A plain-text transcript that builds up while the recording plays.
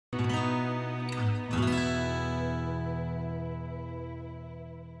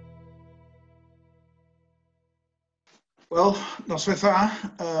Wel, noswaith dda,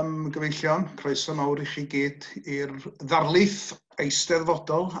 gyfeillion, croeso mawr i chi gyd i'r ddarlith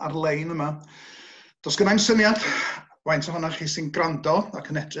eisteddfodol ar-lein yma. Does gynnau'n syniad faint ohonoch chi sy'n gwrando ac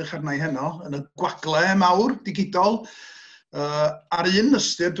yn edrych arna i heno yn y gwagle mawr digidol. Ar un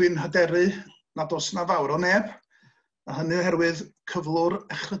ystyr dwi'n hyderu nad oes na fawr o neb, a hynny oherwydd cyflwr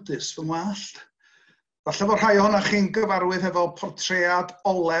echrydus fy ngwallt. Falle bod rhai ohonoch chi'n gyfarwydd efo portread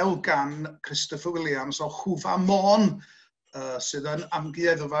olew gan Christopher Williams o Hwfa Môn, sydd yn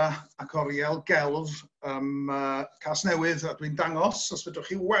amgueddfa ac oriel gelf Casnewydd, a dwi'n dangos, os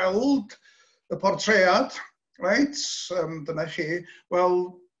fedrwch chi weld y portread, reit, dyna chi. Wel,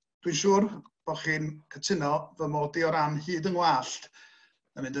 dwi'n siŵr bod chi'n cytuno fy mod i o ran hyd yng ngwallt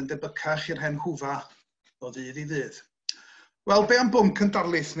yn mynd yn debycach i'r hen Hwfa o ddydd i ddydd. Wel, be am bwnc yn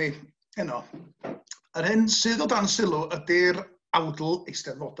darlith ni heno? Yr hyn sydd o dan sylw ydy'r awdl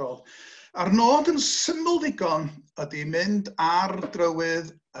eisteddfodol. A'r nod yn syml ddigon ydy mynd ar drywydd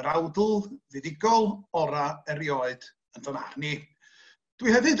yr awdl fuddigol ora erioed yn fy marn i.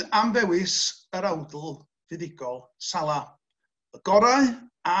 Dwi hefyd am ddewis yr awdl fuddigol sala. Y gorau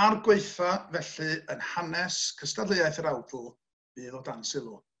a'r gwaethaf felly yn hanes cystadleuaeth yr awdl fydd o dan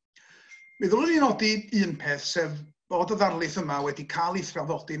sylw. Mi ddylwn ni nodi un peth, sef bod y ddarlith yma wedi cael ei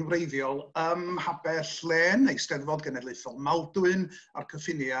thrafodi'n wreiddiol ym Mhabell Len, Eisteddfod Genedlaethol Maldwyn a'r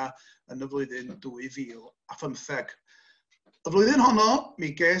cyffinia yn y flwyddyn 2015. Y flwyddyn honno,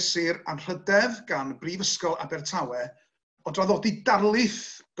 mi ges i'r anrhydedd gan Brifysgol Abertawe o draddodi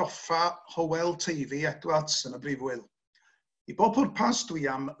darlith goffa Hywel Teifi Edwards yn y Brifwyl. I bob pwrpas dwi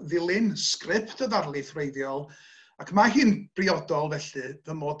am ddilyn sgript y ddarlith wreiddiol, ac mae hi'n briodol felly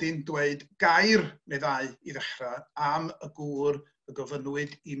fy mod i'n dweud gair neu ddau i ddechrau am y gŵr y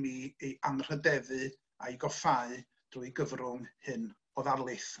gofynnwyd i mi ei anrhydeddu a'i goffau drwy gyfrwng hyn o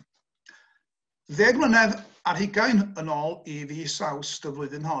ddarlith. 10 mlynedd ar 20 yn ôl i fis Awst y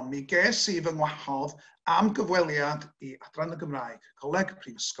flwyddyn hon, mi ges i fy ngwahodd am gyfweliad i Adran y Gymraeg, Coleg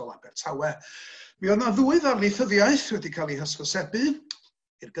Prifysgol Abertawe. Mi oedd yna 2 ddarlithyddiaeth wedi cael eu hysbysebu.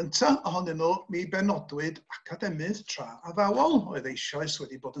 I'r gyntaf ohonyn nhw, mi benodwyd academydd tra addawol oedd eisoes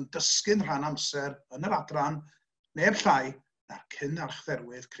wedi bod yn dysgu'n rhan amser yn yr adran, neb llai na'r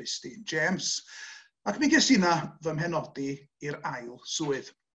cyn-archdderwydd Christine James. Ac mi ges i yna fy mhenodi i'r ail swydd.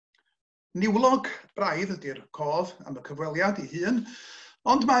 Niwlog braidd ydy'r cof am y cyfweliad ei hun,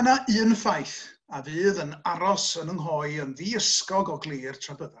 ond mae yna un ffaith a fydd yn aros yn ynghoi yn ddi-ysgog o glir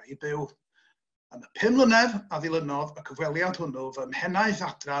tra byddai i byw. Am y 5 mlynedd a ddilynodd y cyfweliad hwnnw, fy mhennaeth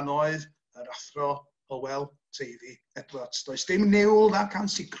adran oedd yr athro Hywel Teifi Edwards. Does dim niwl nac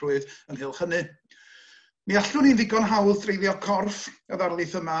ansicrwydd ynghylch hynny. Mi allwn ni'n ddigon hawdd dreulio corff y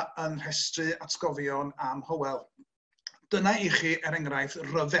ddarlith yma yn rhestru atgofion am Hywel. Dyna i chi, enghraifft,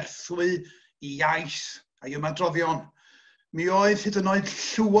 ryferthwy i iaith a'i ymadroddion. Mi oedd hyd yn oed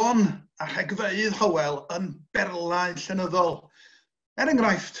llwon a rhegfeydd Hywel yn berlau llenyddol.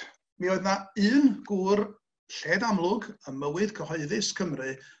 Enghraifft, mi oedd yna un gŵr lled amlwg ym mywyd cyhoeddus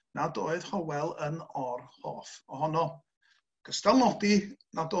Cymru nad oedd Hywel yn o'r hoff ohono. Gystal nodi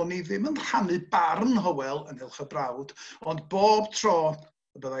nad o'n i ddim yn rhannu barn Hywel ynghylch y brawd, ond bob tro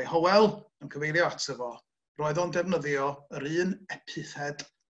y byddai Hywel yn cyfeirio ato fo, roedd o'n defnyddio yr un epithed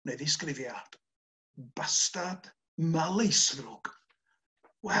neu ddisgrifiad. Bastad maleisrwg.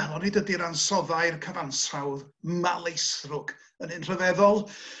 Wel, ond nid ydy'r ansoddau'r cyfansawdd maleisrwg yn un rhyfeddol.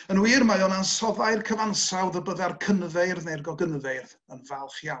 Yn wir, mae o'n ansoddau'r cyfansawdd y bydda'r cynfeirdd neu'r gogynfeirdd yn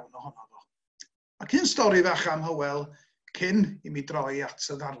falch iawn ohono fo. Ac un stori fach am Hywel cyn i mi droi at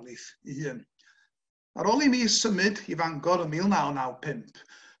y ddarlith ei hun. Ar ôl i mi symud i Fangor yn 1995,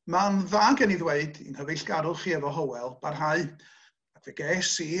 mae'n dda gen i ddweud i'n nghyfeillgarwch chi efo Hywel barhau, ac fe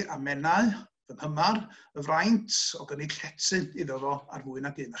ges i amennau fy nhymar y fraint o gynnig lletyn iddo fo ar fwy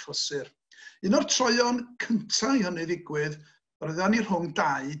nag un achlysur. Un o'r troeon cyntaf i hynny ddigwydd, roeddan ni rhwng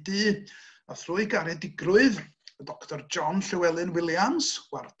 2 dŷ, a thrwy garedigrwydd y Dr John Llewellyn Williams,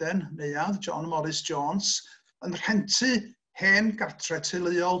 warden neuadd John Morris Jones, yn rhentu hen gartre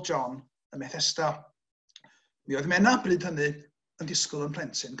teuluol John ym Methesda. Mi oedd Menna bryd hynny yn disgwyl yn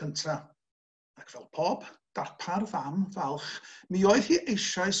plentyn cyntaf. Ac fel pob darpar fam falch, mi oedd hi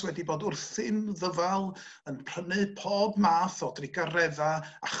eisoes wedi bod wrthi'n ddyfal yn prynu pob math o drigaredda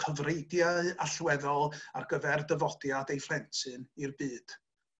a chyfreidiau allweddol ar gyfer dyfodiad ei phlentyn i'r byd.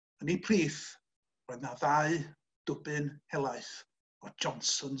 Yn ei plith, roedd yna 2 dwbyn helaeth o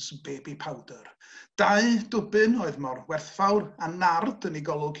Johnson's Baby Powder. 2 dwbyn oedd mor werthfawr a nard yn ei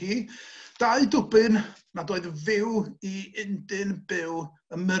golwg hi. 2 dwbyn nad oedd fyw i undyn byw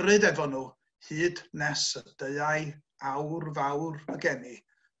ymyrryd efo nhw, hyd nes y deuai awr fawr y geni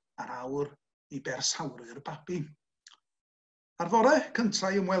a'r awr i bersawrwyr babi. Ar fore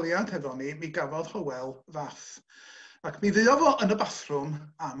cyntaf i ymweliad hefo ni, mi gafodd Hywel fath. Ac mi fuodd o yn y bathrwm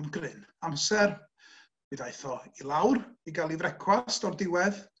am gryn amser. Mi ddaeth o i lawr i gael ei frecwast o'r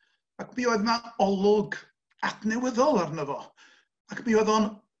diwedd, ac mi oedd yna olwg adnewyddol arno fo. Ac mi oedd o'n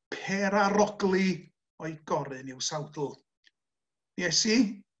peraroglu o'i goryn i'w sawdl. Mi es I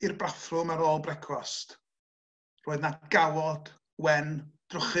i'r bathrwm ar ôl brecwast. Roedd yna gawod, wen,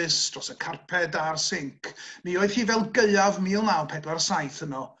 drwchus dros y carped a'r sinc. Mi oedd hi fel Gaeaf 1947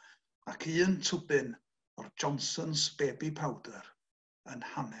 yno, ac un twbyn o'r Johnson's Baby Powder yn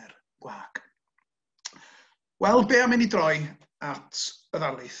hanner gwag. Wel, be am i ni droi at y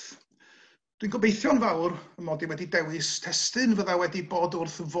ddarlith? Dwi'n gobeithio'n fawr y mod I wedi dewis testun fydda wedi bod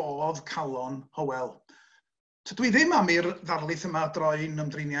wrth fodd calon Hywel. Tydw I ddim am i'r ddarlith yma droi'n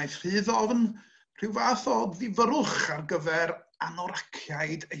ymdriniaeth rhy ddofn, rhyw fath o ddifyrwch ar gyfer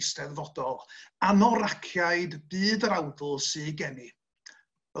anoraciaid eisteddfodol, anoraciaid byd yr awdl sy'n geni.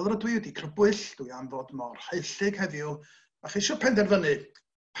 Fel rydw I wedi crybwyll, dwi am fod mor haellyg heddiw, a cheisio penderfynu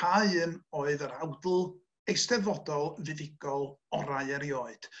pa un oedd yr awdl eisteddfodol fuddigol orau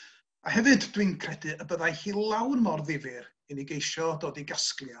erioed. A hefyd dwi'n credu y byddai hi lawn mor ddifyr I ni geisio dod I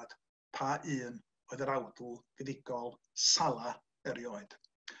gasgliad pa un oedd yr awdl fuddigol sala erioed.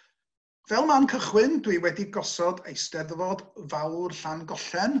 Fel man cychwyn, dwi wedi gosod Eisteddfod Fawr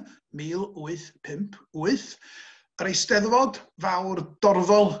Llangollen 1858, yr Eisteddfod Fawr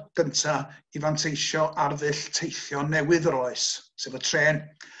Dorfol gyntaf I fanteisio ar ddull teithio newydd yr oes, sef y tren.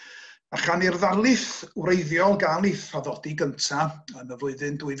 A chan i'r ddarlith wreiddiol gael ei thraddodi gyntaf yn y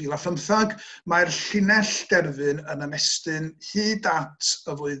flwyddyn 2015, mae'r llinell derfyn yn ymestyn hyd at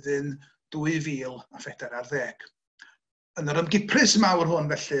y flwyddyn 2040. Yn yr ymgyprys mawr hwn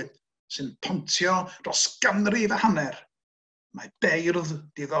felly, sy'n pontio dros ganrif a hanner, mae beirdd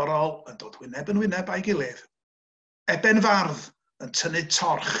diddorol yn dod wyneb yn wyneb a'i gilydd. Eben Fardd yn tynnu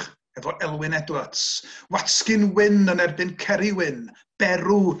torch efo Elwyn Edwards, Watkin Wyn yn erbyn Ceri Wyn,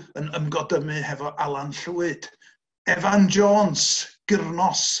 Berw yn ymgodymu hefo Alan Llwyd, Evan Jones,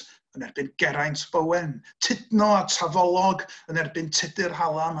 Gyrnos yn erbyn Geraint Bowen, Tudno a Tafolog yn erbyn Tudur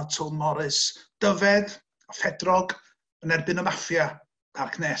Hallam a Twm Morris, Dyfed a Phedrog yn erbyn y maffia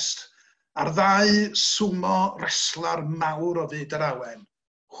a'r cnest. A'r ddau swmo reslar mawr o fyd yr awen,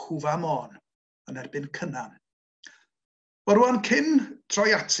 Hwfa Môn yn erbyn Cynan. O rwan cyn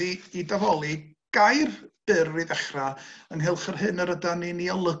troi ati I dafolu gair byr I ddechrau ynghylch yr hyn yr ydyn ni'n ei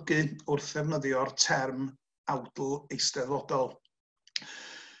olygu wrth ddefnyddio'r term awdl eisteddfodol.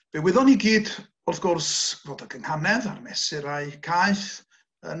 Fe wyddon ni gyd, wrth gwrs, fod y gynghanedd a'r mesurau caeth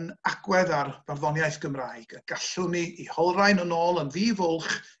yn agwedd ar farddoniaeth Gymraeg, a gallwn ni I holrain yn ôl yn ddifwlch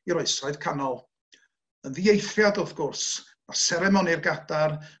i'r oesoedd canol. Yn ddieithriad, wrth gwrs, mae seremoni'r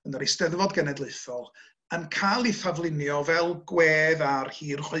gadar yn yr Eisteddfod Genedlaethol yn cael ei thaflunio fel gwedd ar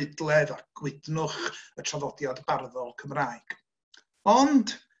hir chwydledd a gwydnwch y traddodiad barddol Cymraeg.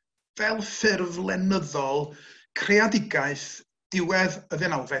 Ond, fel ffurf lenyddol, creadigaeth diwedd y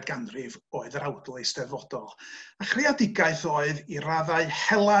 19fed ganrif oedd yr awdl eisteddfodol. A creadigaeth oedd I raddau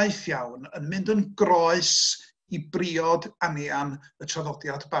helaeth iawn yn mynd yn groes I briod anian y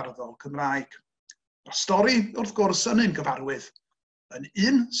traddodiad barddol Cymraeg. Mae'r stori, wrth gwrs, yn un gyfarwydd. Yn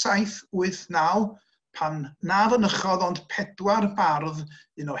 1789, pan na fynychodd ond 4 bardd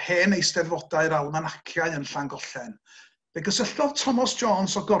un o hen eisteddfodau'r almanaciau yn Llangollen, fe gysylltodd Thomas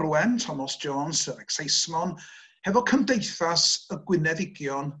Jones o Gorwen, Thomas Jones, yr Exeismon, hefo cymdeithas y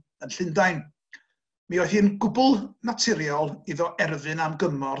Gwyneddigion yn Llundain. Mi oedd hi'n gwbl naturiol iddo erfyn am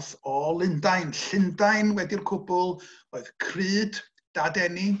gymorth o Lundain. Llundain wedi'r cwbl oedd cryd,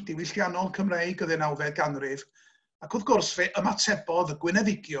 dadeni, diwylliannol Cymreig y 19fed ganrif, ac wrth gwrs fe ymatebodd y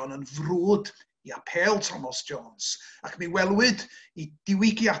Gwyneddigion yn frwd I apel Thomas Jones, ac mi welwyd I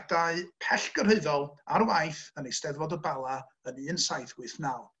diwygiadau pellgyrhaeddol ar waith yn Eisteddfod y Bala yn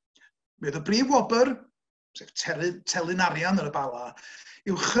 1789. Mi oedd y brif wobr, sef telyn arian yn y Bala,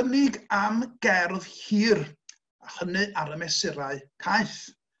 yw chynnig am gerdd hir, a hynny ar y mesurau caeth.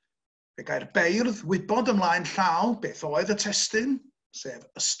 Fe gair beirdd wybod ymlaen llaw beth oedd y testun, sef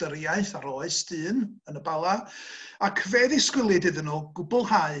ystyriaeth ar oes dyn yn y Bala, ac fe ddisgwylid iddyn nhw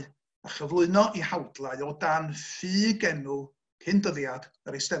gwblhau a chyflwyno I hawdlau o dan ffug enw cyn dyddiad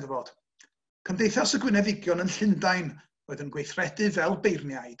yr Eisteddfod. Cymdeithas y Gwyneddigion yn Llundain oedd yn gweithredu fel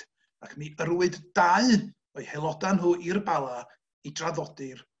beirniaid, ac mi yrwyd 2 o'i haelodau nhw i'r Bala I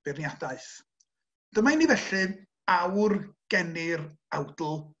draddodi'r beirniadaeth. Dyma I ni felly awr genir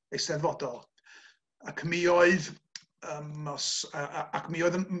awdl eisteddfodol, ac mi oedd y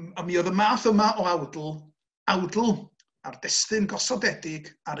math yma o awdl ar destun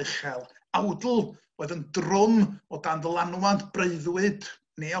gosodedig ar uchel, awdl oedd yn drwm o dan dylanwad breuddwyd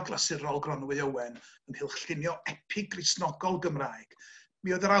neoglasurol Gronwy Owen yn llunio epig Gristnogol Gymraeg.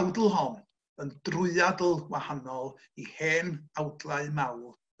 Mi oedd yr awdl hon yn drwyadl wahanol i hen awdlau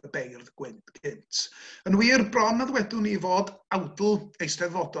mawl y beirdd gynt. Yn wir, bron nad wedwn ni fod awdl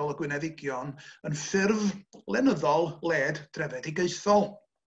eisteddfodol y Gweneddigion yn ffurf lenyddol led drefedigaethol.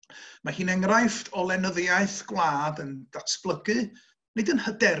 Mae hi'n enghraifft o lenyddiaeth gwlad yn datblygu, nid yn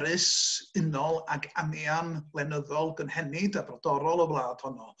hyderus unol ag anian lenyddol gynhenid a brodorol o wlad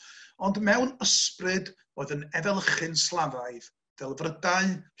honno, ond mewn ysbryd oedd yn efelychu'n slafaidd,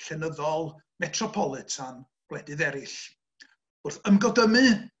 delfrydau llenyddol metropolitan gwledydd eraill. Wrth ymgodymu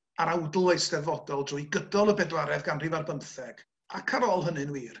ar awdl eisteddfodol drwy gydol y 4edd ganrif ar 15, ac ar ôl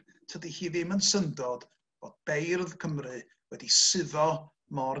hynny'n wir, tydi hi ddim yn syndod bod beirdd Cymru wedi suddo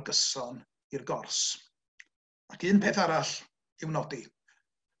mor gyson i'r gors. Ac un peth arall i'w nodi,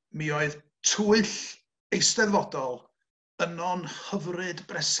 mi oedd twyll eisteddfodol yno'n hyfryd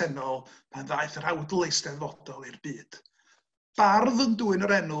bresennol pan ddaeth yr awdl eisteddfodol i'r byd. Bardd yn dwyn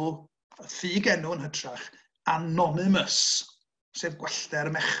yr enw, y ffug enw yn hytrach, Anonymous, sef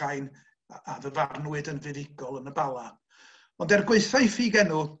gwellter mechain a ddyfarnwyd yn fuddigol yn y Bala. Ond gwaethaf ffug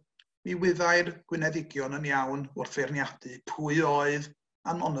enw, mi wyddai'r Gweneddigion yn iawn wrth feirniadu pwy oedd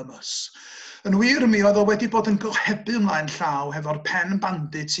Anonymous. Yn wir, mi oedd o wedi bod yn gohebu ymlaen llaw hefo'r pen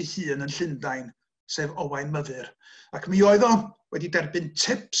bandit ei hun yn Llundain, sef Owain Myfyr, ac mi oedd o wedi derbyn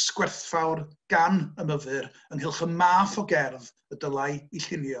tips gwerthfawr gan y Myfyr ynghylch y math o gerdd y dylai ei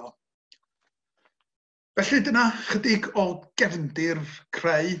llunio. Felly dyna chydig o gefndir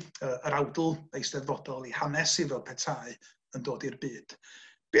creu yr awdl eisteddfodol i hanes i fel petai yn dod i'r byd.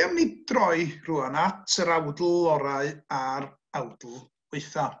 Be am ni droi rwan at yr awdl orau a'r awdl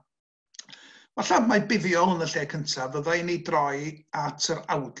Gwaethaf? Falle mae buddiol yn y lle cyntaf fyddai ni droi at yr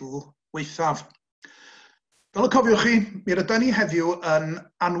awdl Gwaethaf. Fel y cofiwch chi, mi rydyn ni heddiw yn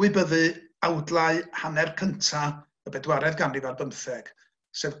anwybyddu awdlau hanner cyntaf y 4edd ganrif ar 15,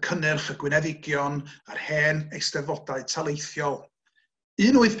 sef cynnyrch y Gweneddigion a'r hen eisteddfodau taleithiol.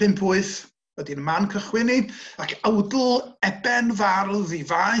 1858 ydy'n man cychwyn ni, ac awdl eben fardd i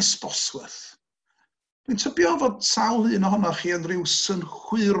faes Bosworth. Dwi'n tybio fod sawl un ohonoch chi yn rhyw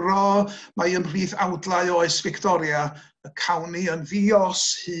synhwyro mae ymhlith awdlau oes Victoria y cawn ni yn ddios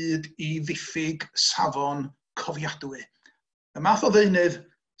hyd i ddiffyg safon cofiadwy. Y math o ddeunydd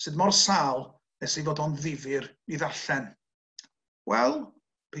sydd mor sâl nes i fod o'n ddifyr i ddarllen. Wel,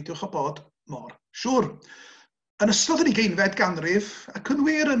 peidiwch o bod mor siŵr. Yn ystod yr 20fed ganrif, ac yn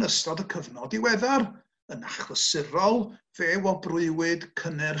wir yn ystod y cyfnod diweddar, yn achlysurol, fe wobrwywyd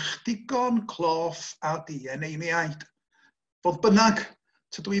cynnyrch digon cloth a dieneiniaid. Fodd bynnag,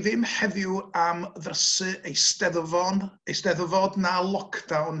 tydw i ddim heddiw am ddrysu eisteddfod na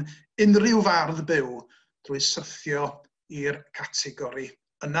lockdown unrhyw fardd byw drwy syrthio i'r categori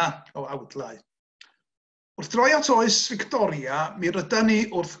yna o awdlau. Wrth droi at oes Victoria, mi rydyn ni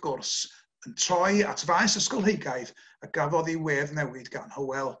wrth gwrs yn troi at faes ysgolheigaidd a gafodd ei weddnewid gan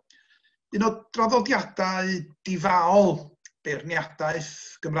Hywel. Un o draddodiadau difaol beirniadaeth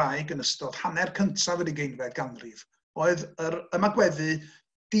Gymraeg yn ystod hanner cyntaf yr 20fed ganrif oedd yr ymagweddu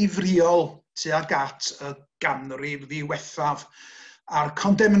difriol tuag at y ganrif ddiwethaf a'r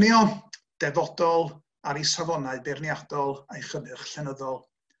condemnio defodol ar ei safonau beirniadol a'i chynnyrch llenyddol.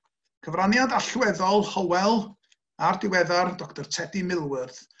 Cyfraniad allweddol Hywel a'r diweddar Dr Teddy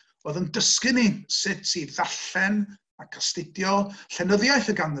Milworth oedd yn dysgu ni sut i ddarllen ac astudio llenyddiaeth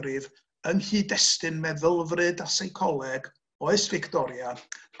y ganrif yng nghyd-destun meddylfryd a seicoleg oes Victoria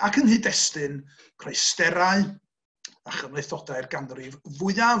ac yng nghyd-destun croesterau a chymlethodau'r ganrif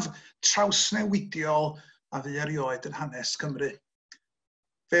fwyaf trawsnewidiol a fu erioed yn hanes Cymru.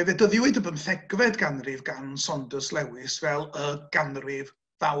 Fe fedyddiwyd y 15fed ganrif gan Saunders Lewis fel y ganrif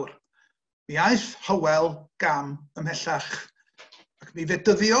fawr. Mi aeth Hywel gam ymhellach, ac mi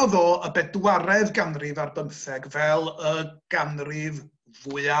fedyddiodd o y 4edd ganrif ar 15 fel y ganrif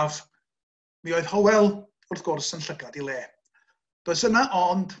fwyaf. Mi oedd Hywel, wrth gwrs, yn llygad i le. Does yna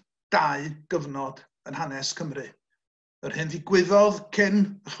ond 2 gyfnod yn hanes Cymru. Yr hyn ddigwyddodd cyn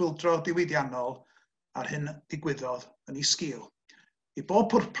y chwyldro diwydiannol a'r hyn ddigwyddodd yn ei sgil. I bob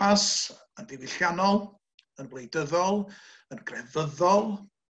pwrpas yn ddiwylliannol, yn wleidyddol, yn grefyddol,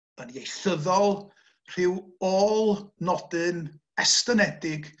 yn ieithyddol, rhyw ôl nodyn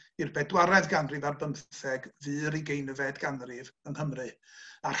estynedig i'r 4edd ganrif ar 15 fy'r 20fed ganrif yng Nghymru.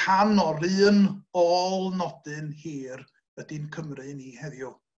 A rhan o'r un ôl nodyn hir ydy'n Cymru ni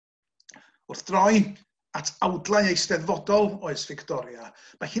heddiw. Wrth droi at awdlau eisteddfodol oes Victoria,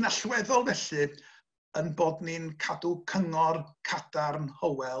 mae hi'n allweddol felly yn bod ni'n cadw cyngor cadarn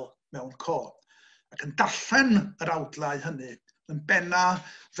Hywel mewn co. ac yn darllen yr awdlau hynny yn benna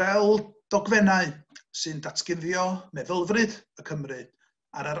fel dogfennau sy'n datguddio meddylfryd y Cymru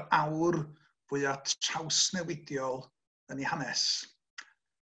ar yr awr fwyaf trawsnewidiol yn ei hanes.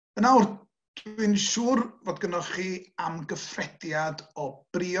 Yn awr, dwi'n siŵr fod gennych chi amgyffrediad o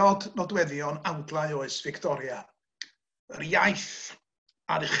briod nodweddion awdlau oes Victoria. Yr iaith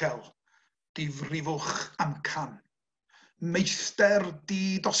a'r uchel, difrifwch amcan, meithder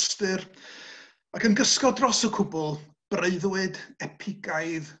di-dostyr, ac yn gysgo dros y cwbl breuddwyd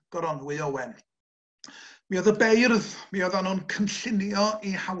epigaidd Goronwy Owen. Mi oedd y beirdd, mi oeddan nhw'n cynllunio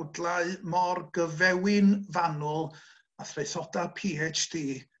eu hawdlau mor gyfewin fanwl a thraethoda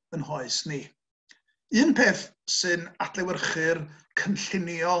PhD yn hoes ni. Un peth sy'n adlewyrchu'r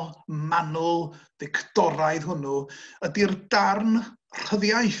cynllunio manwl Fictoraidd hwnnw ydy'r darn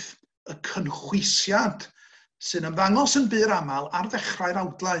rhyddiaeth, y cynchwysiad sy'n ymddangos yn byr aml ar ddechrau'r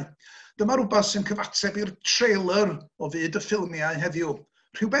awdlau. Dyma rhywbeth sy'n cyfateb i'r trailer o fyd y ffilmiau heddiw.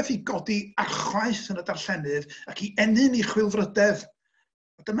 Rhywbeth i godi archwaith yn y darllenydd ac i enyn i chwilfrydedd.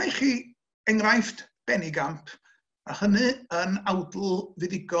 Dyma i chi enghraifft benigamp, a hynny yn awdl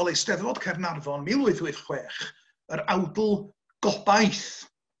fuddigol Eisteddfod Caernarfon 1886, yr awdl gobaith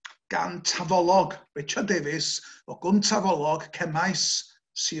gan tafolog Richard Davies o Gwm Tafolog Cemais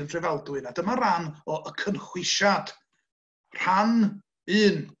Sir Drefaldwyn. A dyma ran o y cynchwysiad. Rhan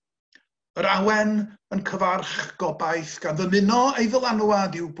 1. Yr awen yn cyfarch gobaith gan ddymuno ei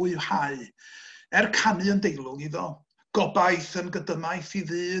ddylanwad i'w bwyhau, canu yn deilwng iddo. Gobaith yn gydymaeth i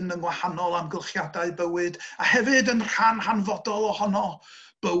ddyn yng ngwahanol amgylchiadau bywyd, a hefyd yn rhan hanfodol ohono,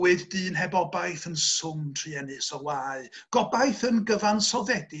 bywyd dyn heb obaith yn swm truenus o wau. Gobaith yn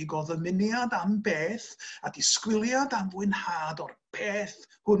gyfansoddedig o ddymuniad am beth a disgwyliad am fwynhad o'r peth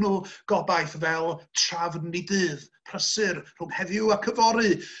hwnnw. Gobaith fel trafnidydd, prysur rhwng heddiw ac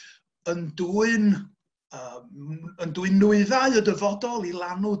yfory, yn dwyn nwyddau y dyfodol i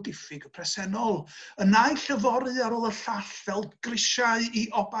lanw diffyg y presennol, yn naill yfory ar ôl y llall fel grisiau i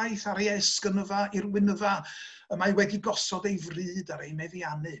obaith ar ei esgynfa i'r wynfa, y mae wedi gosod ei fryd ar ei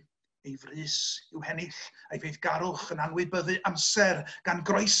meddiannu. Ei frys yw hennill, a'i feithgarwch yn anwybyddu amser gan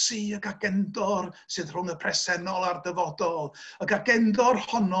groesi y gagendor sydd rhwng y presennol a'r dyfodol. Y gagendor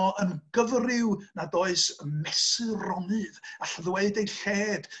honno yn gyfryw nad oes mesuronydd a llydweud ei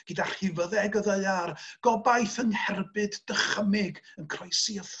lled gyda rhifyddeg y ddeiar. Gobaith yngherbyd dychymyg yn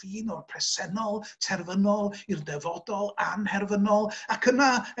croesi y ffin o'r presennol terfynol i'r dyfodol anherfynol, ac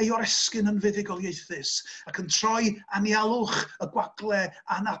yna ei oresgyn yn fuddugoliaethus ac yn troi anialwch y gwagle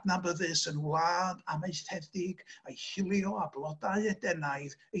anadnabyddus yn wlad amaethedig a'i chilio a blodau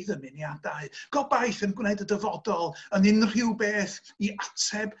edenaidd ei ddymuniadau. Gobaith yn gwneud y dyfodol yn unrhyw beth i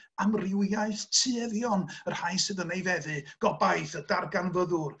ateb amrywiaeth tueddion yr rhai sydd yn ei feddu. Gobaith y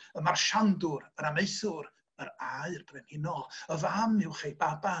darganfyddwr, y marsiandwr, yr amaethwr, yr aer brenhinol, y fam uwch ei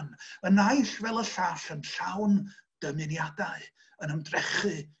baban, y naill fel y llall yn llawn dymuniadau, yn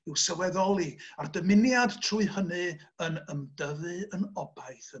ymdrechu i'w sylweddoli a'r dymuniad trwy hynny yn ymdyddu yn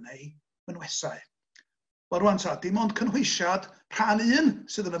obaith yn ei mynwesau. Wel rwan ta, dim ond cynhwysiad rhan 1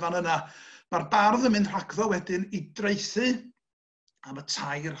 sydd yn y fan yna. Mae'r bardd yn mynd rhagddo wedyn i dreithi am y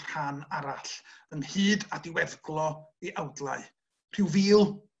 2 rhan arall, ynghyd a diweddglo i awdlau. Rhyw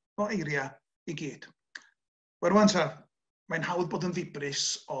 1000 o eiriau i gyd. Wel rwan ta, mae'n hawdd bod yn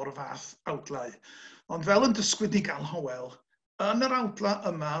ddibris o'r fath awdlau, ond fel yn dysgwyd i gael hywel, yn yr awdla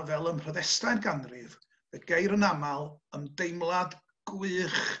yma fel ym mhryddestau'r ganrif, y geir yn aml ymdeimlad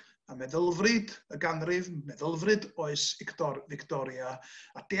gwych a meddylfryd y ganrif, meddylfryd oes Victoria,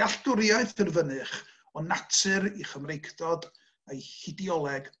 a dealltwriaeth yr fynych o natur i Chymreicdod a'i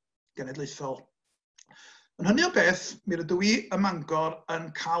hidioleg genedlaethol. Yn hynny o beth, mi rydw i ym Mangor yn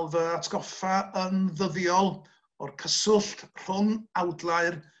cael fy atgoffa yn ddyddiol o'r cyswllt rhwng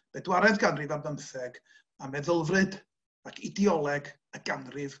awdlau'r 4edd ganrif ar 15 a meddylfryd ac ideoleg y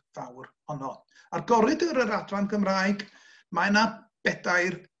ganrif fawr honno. Ar goridor yr adran Gymraeg, mae yna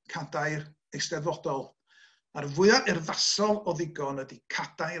 4 cadair eisteddfodol. A'r fwyaf urddasol o ddigon ydy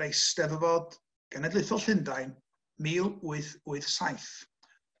Cadair Eisteddfod Genedlaethol Llundain 1887.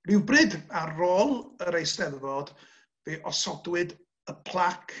 Rhywbryd ar ôl yr Eisteddfod, fe osodwyd y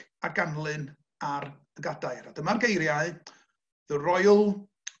plac a ganlyn ar y gadair. A dyma'r geiriau, The Royal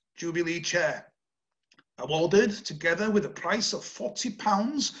Jubilee Chair, awarded together with a price of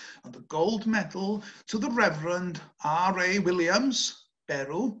 £40 and a gold medal to the Reverend R.A. Williams,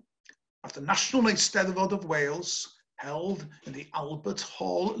 Berw, of the National Eisteddfod of Wales, held in the Albert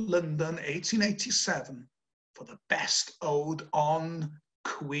Hall, London, 1887, for the best ode on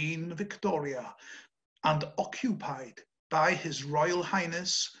Queen Victoria, and occupied by His Royal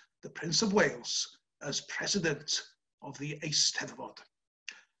Highness, the Prince of Wales, as President of the Eisteddfod.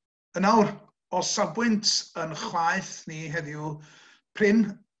 Nawr, o safbwynt yn chwaeth ni heddiw, prin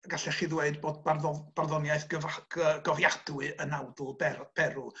gallech chi ddweud bod barddoniaeth gofiadwy yn Awdl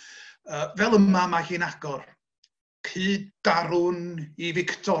Berw. Fel yma mae hi'n agor. Cydarwn i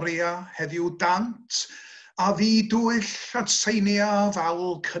Victoria heddiw dant, a fi dwyll at seinia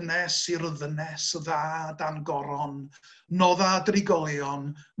fawl cynnes i'r ddynes dda dan goron, nodda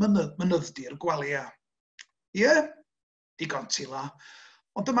drigolion, mynydddi'r gwalia. Ie, digon tila.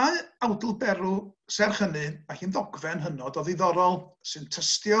 Ond dyma Awdl Berw, serch hynny, mae hi'n ddogfen hynod o ddiddorol sy'n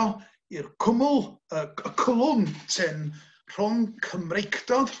tystio i'r cwlwm tyn rhwng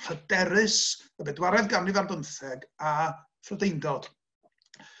Cymreicdod hyderus y 4th ganrif ar 15 a Phrydeiндod.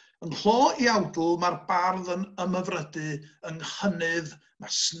 Yng nghlô i Awdl mae'r bardd yn ymyfrydu yng nghynydd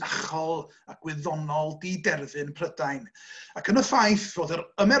masnachol a gwyddonol di-derfyn Prydain, ac yn y ffaith fod yr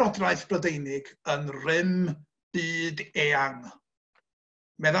ymerodraeth Brydeinig yn rym byd eang.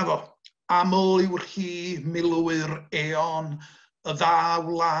 Medda fo, aml yw'r hi milwyr eon, y dda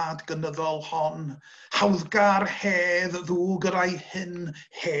wlad gynyddol hon, hawddgar hedd ddŵg yr ai hyn,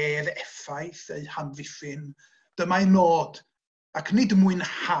 hedd effaith ei hamddiffyn, dyma'i nod, ac nid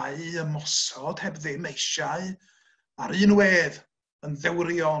mwynhau ymosod heb ddim eisiau, ar un wedd yn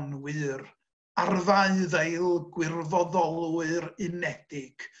ddewrion wir, arfau ddeil gwirfoddolwyr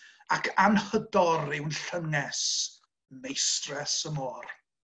unedig, ac anhydor yw'n llynges, meistres y môr.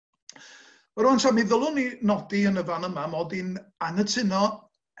 Rwan, mi ddylwn ni nodi yn y fan yma mod i'n anghytuno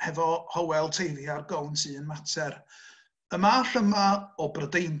hefo Hywel teulu ar gown sy'n mater. Y mall yma o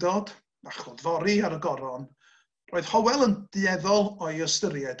Brydeindod a chodfori ar y goron, roedd Hywel yn dueddol o'i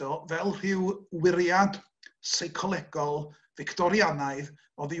ystyried o fel rhyw wiriad seicolegol Victorianaidd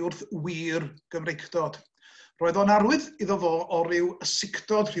oddi wrth wir Gymreicdod. Roedd o'n arwydd iddo fo o ryw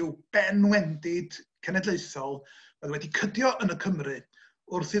ysugdod, rhyw benwendid cenedlaethol oedd wedi cydio yn y Cymru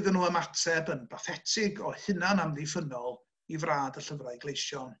wrth iddyn nhw ymateb yn bathetig o hunan amddiffynol i frad y llyfrau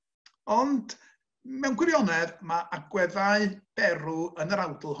gleision. Ond, mewn gwirionedd, mae agweddau Berw yn yr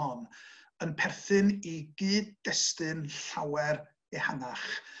Awdl hon yn perthyn i gyd-destun llawer ehangach,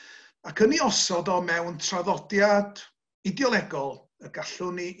 ac yn ei osod o mewn traddodiad ideolegol y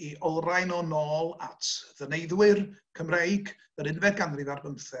gallwn ni i olrhain o nôl at ddyneiddwyr Cymreig yr 11th ganrif ar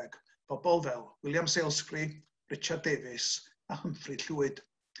 15, bobl fel William Salesbury, Richard Davies a Humphrey Llwyd.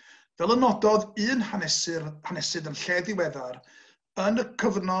 Fel y nododd un hanesydd yn lle ddiweddar yn y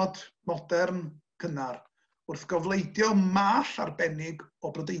cyfnod modern cynnar wrth gofleidio mall arbennig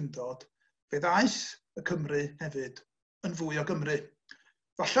o Brydeindod, fe ddaeth y Cymru hefyd yn fwy o Gymru.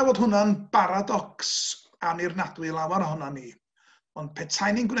 Falle bod hwnna'n baradocs anirnadwy lawer ohono ni, ond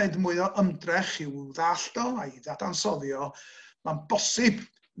petai ni'n gwneud mwy o ymdrech i'w ddallt o a'i ddadansoddio, mae'n bosib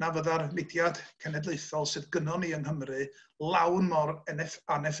na fydda'r mudiad cenedlaethol sydd gynnon ni yng Nghymru lawn mor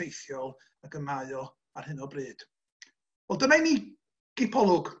aneffeithiol ac y mae o ar hyn o bryd. Wel, dyna ni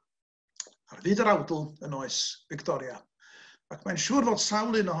gipolwg ar fyd yr Awdl yn oes Victoria. Ac mae'n siŵr fod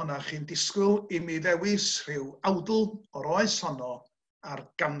sawl un ohonoch chi'n disgwyl i mi ddewis rhyw awdl o'r oes honno ar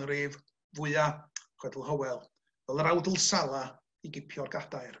ganrif fwyaf chwedl Hywel, fel yr awdl sala i gipio'r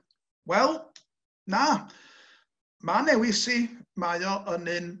gadair. Wel, na, mae newisi mae o yn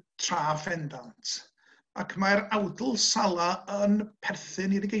un tra ffendant, ac mae'r awdl sala yn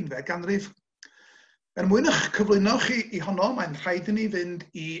perthyn i'r 15th ganrif. Mwyn eich cyflwyno chi i honno, mae'n rhaid i ni fynd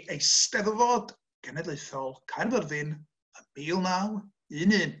i Eisteddfod Genedlaethol Caerfyrddin ym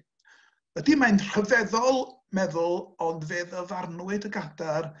 1911. Ydy mae'n rhyfeddol meddwl ond fe ddyfarnwyd y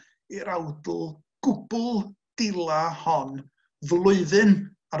gadar i'r awdl gwbl dila hon flwyddyn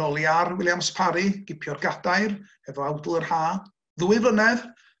ar ôl i ar Williams Parry gipio'r gadair efo Awdl yr Ha, 2 flynedd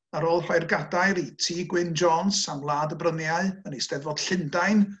ar ôl rhoi'r gadair i T. Gwyn Jones am Wlad y Bryniau yn Eisteddfod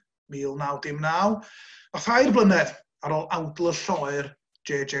Llundain 1919, a 3 blynedd ar ôl Awdl y Lloer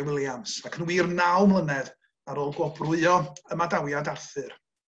J. Williams, ac yn wir 9 mlynedd ar ôl gwobrwyo y Madawiad Arthur.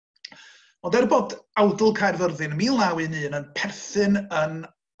 Ond bod Awdl Caerfyrddin 1911 yn perthyn yn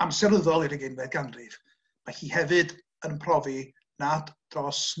amseryddol i'r 15th ganrif, mae hi hefyd yn profi nad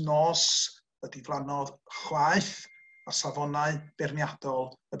dros nos y diflannodd chwaeth a safonau beirniadol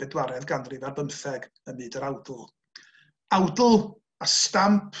y 4th ganrif ar 15 ym myd yr awdl. Awdl a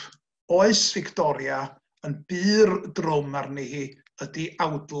stamp oes Victoria yn byr drwm arni hi ydy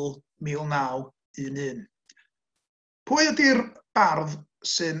Awdl 1911. Pwy ydy'r bardd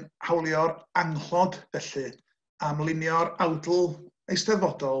sy'n hawlio'r anglod felly am lunio'r awdl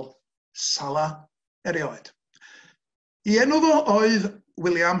eisteddfodol Sala erioed? I enw fo oedd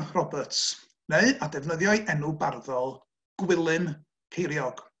William Roberts, neu a defnyddio'i enw barddol Gwilym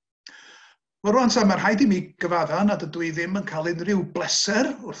Ceiriog. Wel, rwan ta, mae rhaid I mi gyfadda nad ydw I ddim yn cael unrhyw bleser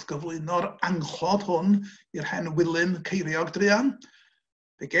wrth gyflwyno'r anghlod hwn i'r hen Wilyn Ceiriog Druan.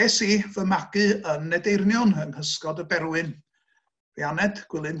 Fe ges I fy magu yn Nedeirnion yng Nghysgod y Berwyn. Fe aned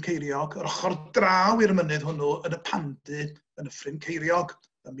Gwilym Ceiriog yr ochr draw i'r mynydd hwnnw yn y Pandy yn Nyffryn Ceiriog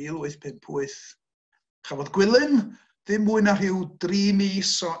ym 1858. Chafodd Gwilym ddim mwy na rhyw 3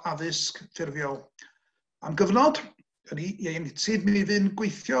 mis o addysg ffurfiol. Am gyfnod, yn ei ieuenctid mi fy'n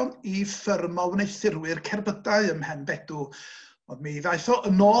gweithio I ffyrm o wneithurwyr cerbydau ym Mhen Bedw, ond mi ddaeth o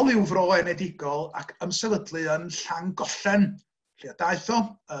yn ôl i'w fro enedigol ac ymsefydlu yn Llangollen, lle daeth o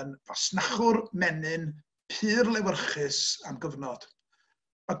yn fasnachwr menyn pur lewyrchus am gyfnod.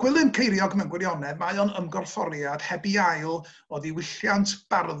 Mae Gwilym Ceiriog mewn gwirionedd, mae o'n ymgorfforiad heb I ail o ddiwylliant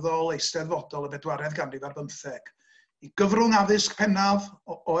barddol eisteddfodol y 4edd ganrif ar 15. I gyfrwng addysg pennaf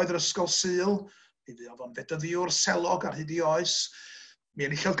oedd yr ysgol Sul, mi fuodd o'n fedyddiwr selog ar hyd I oes, mi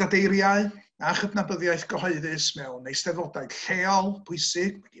enillodd gadeiriau a chydnabyddiaeth gyhoeddus mewn eisteddfodau lleol,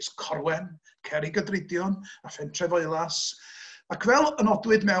 pwysig, megis Corwen, Cerrig y Dridion a Phentref Oelas, ac fel yn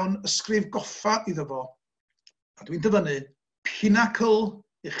nodwyd mewn ysgrif goffa iddo fo, a dwi'n dyfynnu, pinacl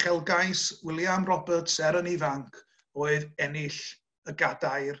uchelgais William Roberts yn ifanc oedd ennill y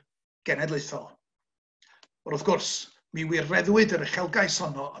Gadair Genedlaethol. Wrth gwrs, mi wireddwyd yr uchelgais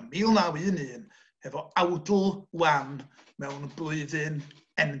honno ym 1911 efo Awdlau'r mewn blwyddyn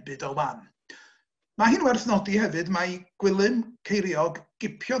enbyd o wan. Mae hi'n werth nodi hefyd mae Gwilym Ceiriog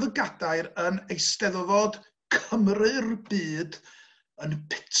gipiodd y Gadair yn Eisteddfod Cymru'r byd yn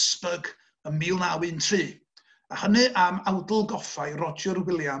Pittsburgh ym 1913, a hynny am awdl goffau Roger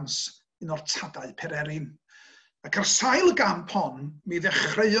Williams, un o'r tadau Peredur. Ac ar sail y gamp hon, mi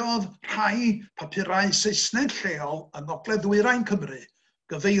ddechreuodd rhai papurau Saesneg lleol yng Ngogledd-ddwyrain Cymru,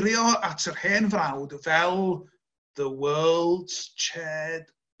 gyfeirio at yr hen frawd fel The World's Chaired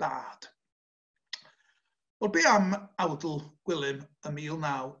Bard. Wel, be am awdl Gwilym ym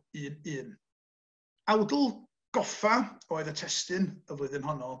 1911? Awdl goffa oedd y testun y flwyddyn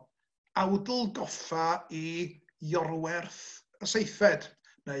honno, awdl goffa I Iorwerth y Seithfed,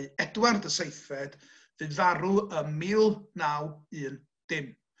 neu Edward y Seithfed, fydd farw ym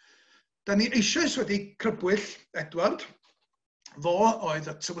 1910. Da ni eisoes wedi crybwyll Edward, fo oedd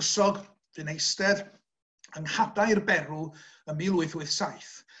y tywysog fy'n eistedd yng Nghadair Berw ym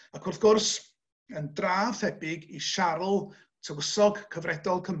 1887, ac wrth gwrs yn draf thebyg I siarl tywysog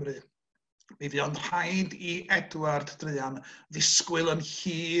cyfredol Cymru. Mi fuodd rhaid I Edward Druan ddisgwyl yn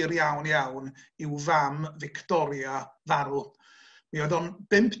hir iawn i'w fam Victoria farw. Mi oedd o'n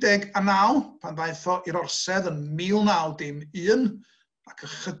 59 pan ddaeth o i'r orsedd yn 1911 ac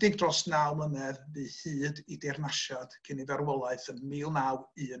ychydig dros 9 mlynedd fu hyd I deyrnasiad cyn I farwolaeth yn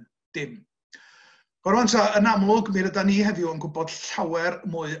 1910. Rwan ta, yn amlwg, mi rydyn ni heddiw yn gwybod llawer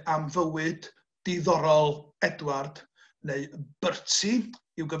mwy am fywyd diddorol Edward neu Bertie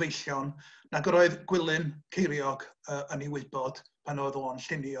i'w gyfeillion nag yr oedd Gwilym Ceiriog yn ei wybod pan oedd o'n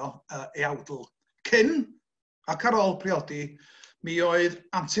llunio ei awdl. Cyn ac ar ôl priodi, mi oedd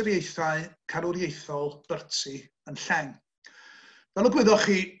anturiaethau carwriaethol Bertie yn Lleng. Fel y gwyddoch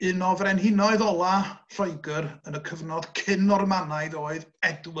chi, un o frenhinoedd ola Lloegr yn y cyfnod cyn Normanaidd oedd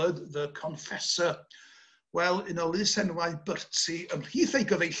Edward the Confessor. Wel, un o lusenwau Bertie ymhlith ei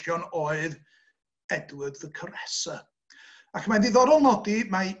gyfeillion oedd Edward the Caresser. Ac mae'n ddiddorol nodi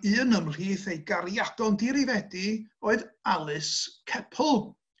mae un ymhlith ei gariadon dirifedi oedd Alice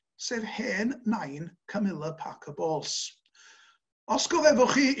Keppel, sef hen nain Camilla Parker Bowles. Os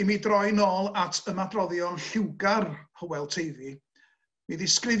gofeddwch chi I mi droi nôl at ymadroddion lliwgar Hywel Teifi, mi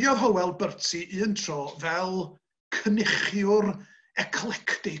ddisgrifiodd Hywel Bertie un tro fel cynnychiwr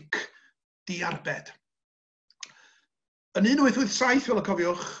eclectic diarbed. Yn 1887, fel y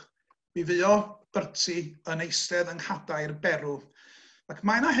cofiwch, mi fuo Bertie yn eistedd yng Nghadair Berw, ac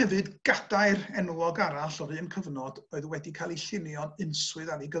mae yna hefyd gadair enwog arall o'r un cyfnod oedd wedi cael ei llunio'n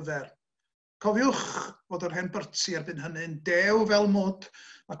unswydd ar ei gyfer. Cofiwch fod yr hen Bertie erbyn hynny'n dew fel mwd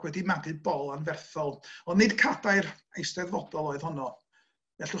ac wedi magu bol anferthol, ond nid cadair eisteddfodol oedd honno.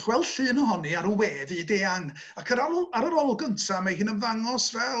 Gallwch weld llun ohoni ar y we fyd-eang, ac ar yr ôl gyntaf mae hi'n ymddangos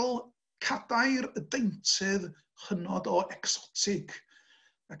fel cadair deintydd hynod o exotig.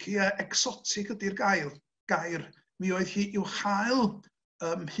 Ac exotig ydy'r gair. Mi oedd hi i'w chael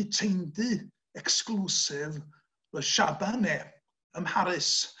hiteindy exclusif y Chabanais ym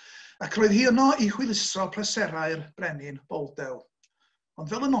Mharis, ac roedd hi yno I hwyluso pleserau'r brenin Boldew.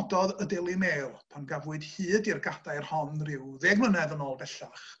 Ond fel y nododd y Daily Mail, pan gafwyd hyd i'r gadair hon rhyw 10 mlynedd yn ôl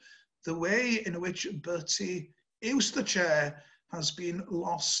bellach, the way in which Bertie used the chair has been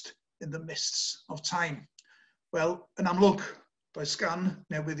lost in the mists of time. Wel, yn amlwg, does gan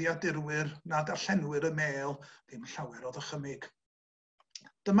newyddiadurwyr na darllenwyr y mêl ddim llawer o ddychymyg.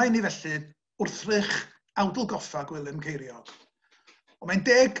 Dyma i ni felly wrthrych awdlgoffa Gwilym Ceiriog. Ond mae'n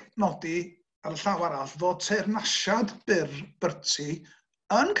deg nodi ar y llaw arall fod teyrnasiad byr Byrti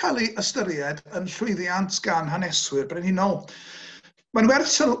yn cael ei ystyried yn llwyddiant gan haneswyr brenhinol. Mae'n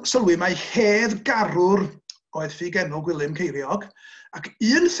werth sylwi mai hedd garwr oedd ffug-enw Gwilym Ceiriog, ac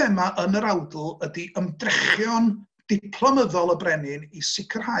un thema yn yr awdl ydy ymdrechion diplomyddol y brenin i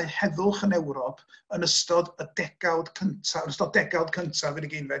sicrhau heddwch yn Ewrop yn ystod degawd cyntaf yr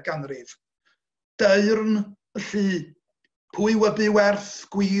 20th ganrif. Deyrn y llu, pwy wybu werth,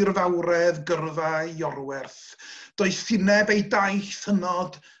 gwir fawredd, gyrfa, iorwerth. Doethineb ei daith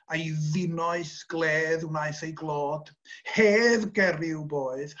hynod, a'i ddinoeth gledd wnaeth ei glod. Hedd geriw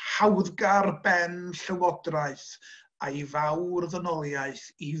boedd, hawddgar ben llywodraeth, a'i fawr ddynoliaeth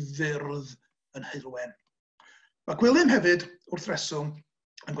i fyrdd yn heilwen. Mae Gwilym hefyd, wrth reswm,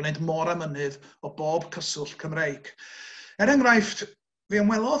 yn gwneud môr a mynydd o bob cyswllt Cymreig. Enghraifft, fe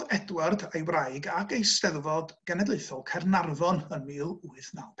ymwelodd Edward a'i wraig ac Eisteddfod Genedlaethol Caernarfon yn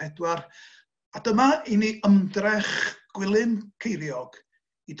 1894. A dyma i ni ymdrech Gwilym Ceiriog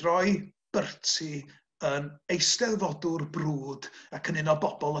i droi Byrti yn eisteddfodwr brwd ac yn un o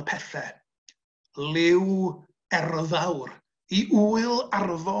bobl y pethau. Liw erddawr, i wyl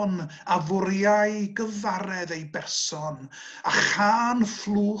arfon a fwriau gyfaredd ei berson, a chan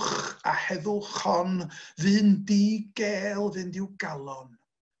fflwch a heddwch hon, fy'n di-gel fynd i'w galon.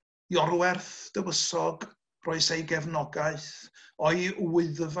 Iorwerth dywysog, roes ei gefnogaeth, o'i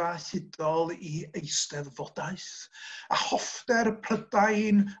wyddfa hudol i eisteddfodaeth, a hoffter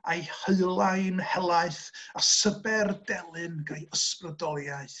Prydain a'i heulain helaeth, a syber delyn ga'i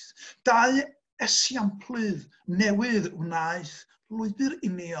ysbrydoliaeth. Dau esiamplydd newydd wnaeth lwybr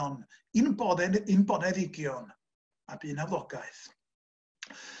union, un boneddigion a bu'n haflogaeth.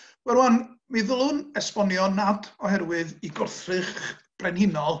 Wel rwan, mi ddylwn esbonio nad oherwydd i gwrthrych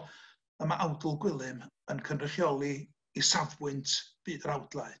brenhinol y mae awdl Gwilym yn cynrychioli i safbwynt byd yr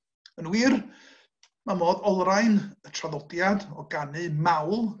awdlau. Yn wir, mae modd olrhain y traddodiad o ganu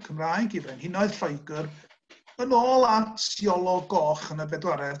mawl Cymraeg i frenhinoedd Lloegr yn ôl at Iolo Goch yn y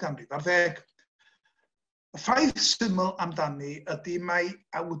 14th ganrif ar 10. Y ffaith syml amdani ydy mai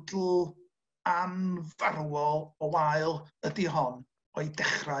awdl anfarwol o wael ydy hon o'i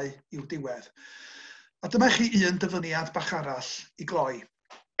dechrau i'w diwedd. A dyma chi un dyfyniad bach arall i gloi.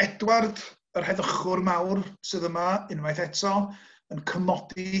 Edward, yr heddychwr mawr sydd yma unwaith eto, yn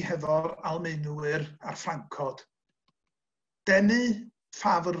cymodi hefo'r Almaenwyr a'r Ffrancod. Denu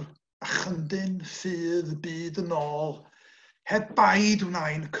ffafr a chyndyn ffydd byd yn ôl, heb baid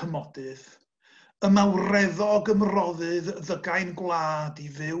wna'n cymodydd. Ymawreddog ymroddydd ddygain gwlad i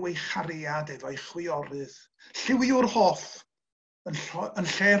fyw ei chariad efo'i chwiorydd. Lliwiwr hoff, yn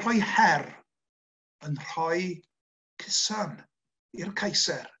lle rhoi her, yn rhoi cysan i'r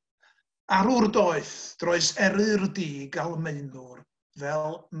Caiser. Arwr doeth, droes eryr dig Almaenwr,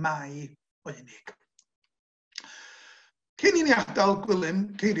 fel mai o unig. Cyn i ni adael Gwilym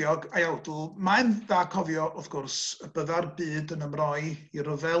Ceiriog a'i awdl, mae'n dda cofio, wrth gwrs, y bydda'r byd yn ymroi i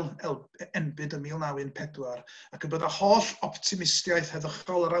ryfel enbyd y 1904 ac y bydda holl optimistiaeth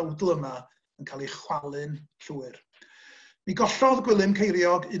heddychol yr awdl yma yn cael ei chwalu'n llwyr. Mi gollodd Gwilym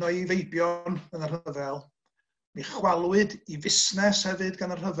Ceiriog un o'i feibion yn y rhyfel. Mi chwalwyd i fusnes hefyd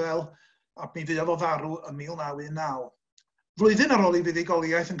gan y rhyfel a mi fuodd o farw yn 1919. Flwyddyn ar ôl i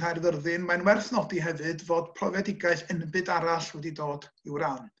fuddugoliaeth yn Caerfyrddin, mae'n werth nodi hefyd fod profedigaeth enbyd arall wedi dod i'w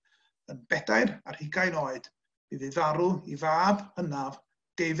ran. Yn 4 ar 20 oed, mi fydd farw i fab hynaf,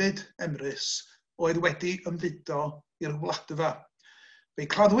 David Emrys, oedd wedi ymfudo i'r wladfa. Fe'i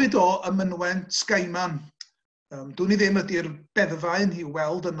claddwyd o ym mynwent Sgaiman. Dwi'n i ddim ydy'r beddfaen i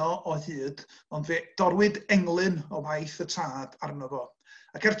weld yno o hyd, ond fe dorwyd englyn o waith y tad arno fo.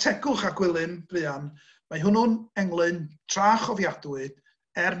 Ac tegwch a Gwilym Brian, mae hwnnw'n englyn tra chofiadwy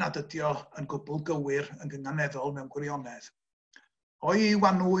nad ydi o yn gwbl gywir yn gynganeddol mewn gwirionedd. O'i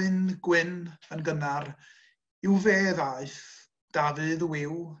wanwyn gwyn yn gynnar, yw fe ddaeth, Dafydd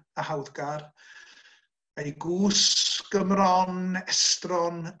Wyw a Hawddgar, ei gws Gymron,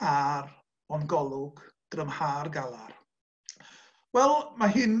 estron ar, o'n golwg, drymha'r galar. Wel,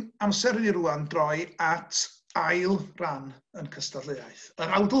 mae hi'n amser i ni rwan droi at ail ran yn cystadleuaeth,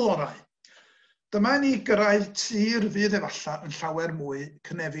 yr awdl orau. Dyma ni gyrraedd tir fydd efallai yn llawer mwy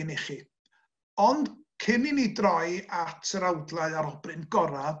cynefin i chi. Ond cyn i ni droi at yr awdlau ar obryn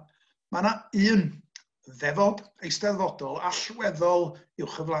Gorau, mae yna un ddefod eisteddfodol allweddol i'w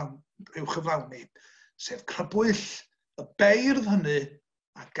chyflawni, sef crybwyll y beirdd hynny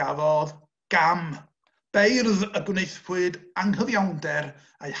a gafodd gam Beirdd y gwnaethpwyd anghyfiawnder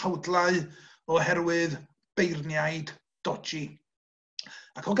a'i hawdlau oherwydd beirniaid dodgy.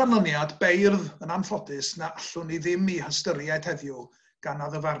 Ac o ganlyniad, beirdd yn anffodus na allwn ni ddim i hystyried heddiw gan a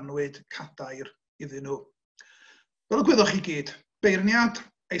ddyfarnwyd cadair iddyn nhw. Fel y gwyddoch chi gyd, beirniad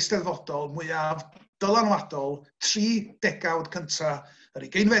eisteddfodol mwyaf dylanwadol 3 decawd cyntaf yr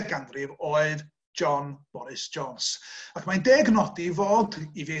 20th ganrif oedd John Morris Jones. Ac mae'n deg nodi fod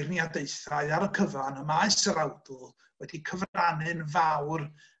I feirniadaethau ar y cyfan y maes yr awdl wedi cyfrannu'n fawr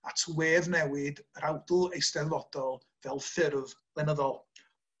at wedd newid yr awdl eisteddfodol fel ffurf lenyddol.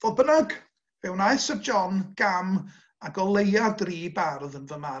 Fodd bynnag, fe wnaeth Sir John gam ag o leia 3 bardd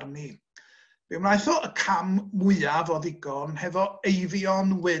yn fy marn I. Fe wnaeth o y cam mwyaf o ddigon hefo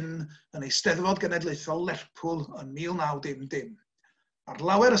Eifion Wyn yn Eisteddfod Genedlaethol Lerpwl yn 1910. Ar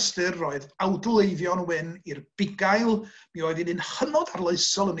lawer ystyr roedd awdl Eifion Wyn i'r bugail mi oedd hi'n hynod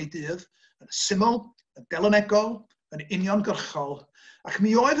arloesol yn ei dydd, yn syml, yn delynegol, yn uniongyrchol, ac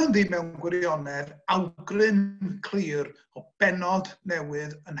mi oedd hynny mewn gwirionedd awgrym clir o benod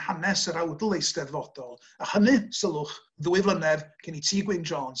newydd yn hanes yr awdl eisteddfodol, a hynny, sylwch, 2 flynedd cyn I T. Gwyn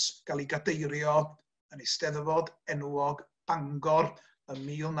Jones gael ei gadeirio yn Eisteddfod enwog Bangor yn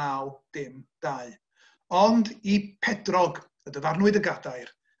 1912. Ond I Pedrog y dyfarnwyd y gadair,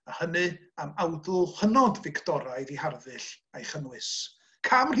 a hynny am awdl hynod Fictoraidd I harddull a'i chynnwys.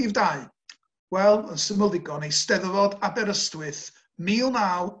 Cam rhif 2. Wel, yn syml ddigon, Eisteddfod Aberystwyth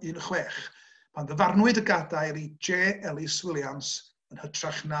 1916, pan ddyfarnwyd y gadair I J. Ellis Williams yn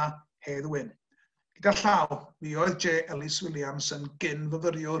hytrach na Hedd Wyn. Gyda llaw, mi oedd J. Ellis Williams yn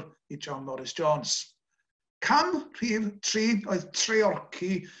gyn-fyfyriwr I John Morris Jones. Cam rhif 3 oedd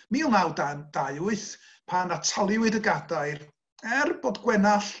Treorci 1928, pan ataliwyd y gadair, bod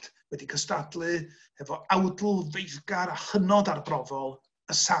Gwenallt wedi cystadlu efo awdl feiddgar a hynod arbrofol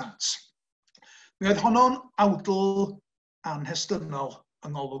y Sant. Mi oedd honno'n awdl anhestynol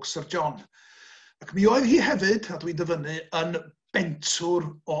yng ngolwg Sir John. Ac mi oedd hi hefyd, a dwi'n dyfynnu, yn bentwr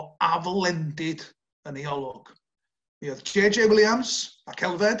o aflendid yn ei olwg. Mi oedd J. Williams ac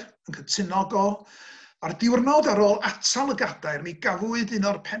Elfed yn cytuno go. Ar diwrnod ar ôl atal y gadair, mi gafwyd un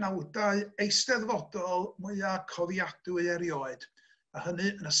o'r penawdau eisteddfodol mwyaf coddiadwy erioed, a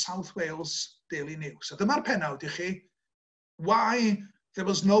hynny yn y South Wales Daily News. A dyma'r penawd I chi, Why There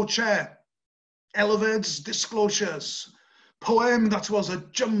Was No Chair, Elfed's Disclosures, poem that was a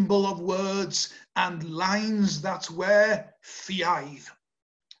jumble of words and lines that were ffiaidd.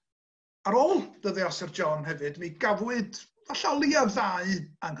 Ar ôl ddyddio Sir John hefyd, mi gafwyd falle o leiaf 2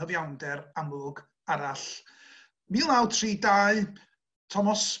 anghyfiawnder amlwg arall. 1932,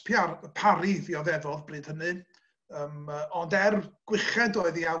 Thomas Parry ddioddefodd bryd hynny, ond gwyched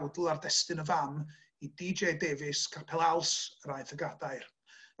oedd ei awdl ar destun y fam I D.J. Davies Capel Als yr aeth y gadair.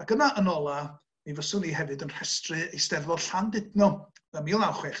 Ac yna yn ola, mi fyswn ni hefyd yn rhestru Eisteddfod Llandudno yn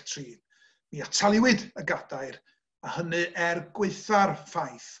 1963. Mi ataliwyd y gadair, a hynny gwaetha'r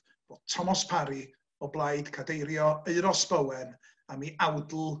ffaith bod Thomas Parry o blaid cadeirio Euros Bowen am ei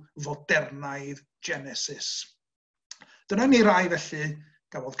awdl fodernaidd Genesis. Dyna ni rai felly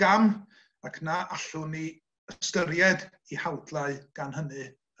gafodd gam, ac na allwn ni ystyried I hawdlau gan hynny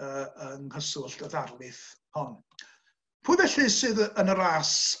yng nghyswllt y ddarlith hon. Pwy felly sydd yn y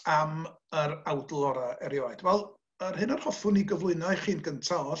ras am yr awdl erioed? Wel, yr hyn yr hoffwn ni gyflwyno I chi'n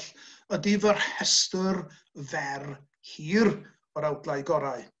gyntaf oll ydy fy rhestr fer hir o'r awdlau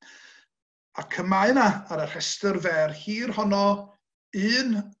gorau. Ac mae yna ar y rhestr fer hir honno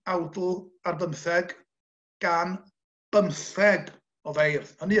 1 awdl ar 15 gan 15 o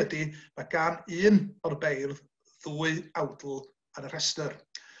feirdd. Hynny ydy, mae gan 1 o'r beirdd 2 awdl ar y rhestr.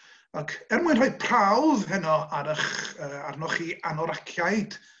 Ac mwyn rhoi prawf heno arnoch chi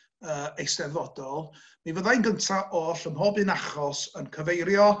anoraciaid eisteddfodol, mi fyddai'n gyntaf oll ym mhob un achos yn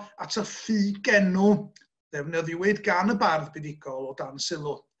cyfeirio at y ffigenw ddefnyddiwyd gan y bardd buddugol o dan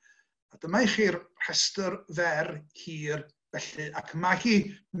sylw. A dyma I chi'r rhestr fer hir felly, ac mae hi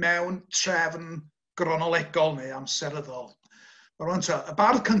mewn trefn gronolegol neu amseryddol. Y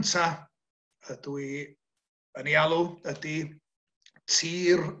bardd cyntaf ydw I yn ei alw ydy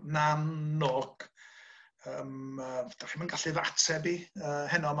Tir Nan Nog. Da chi'n gallu fateb I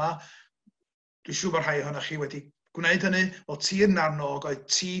heno yma. Dwi'n siŵr bod rhai ohonoch chi wedi gwneud hynny. O Tir Nan Nog oedd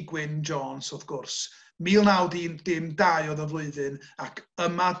T. Gwyn Jones wrth gwrs. 1912 oedd y flwyddyn ac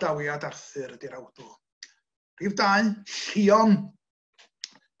yma dawiad Arthur ydy'r awdl. Rhif 2, Llion.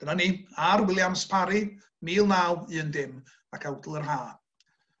 Dyna ni, ar Williams Parry, 1910 ac awdl yr Ha.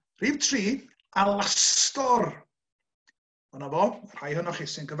 Rhif 3, Alastor. Yna fo, rhai hynnoch chi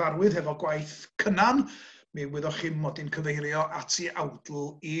sy'n gyfarwydd hefo gwaith cynnan, mi wyddwch chi mod i'n cyfeirio at ei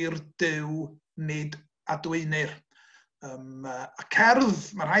awdl i'r Duw nid a dweinir. A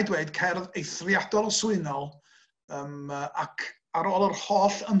cerdd, mae'n rhaid dweud, cerdd eithriadol swynol, ac ar ôl yr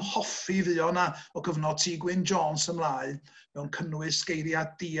holl ymhoffi fuo yna o gyfnod T. Gwyn Jones ymlaen, mewn cynnwys geiriau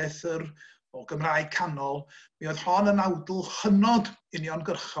dieithr o Gymraeg canol, mi oedd hon yn awdl hynod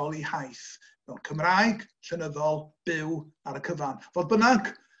uniongyrchol I haith, mewn Cymraeg, llenyddol, byw ar y cyfan. Fodd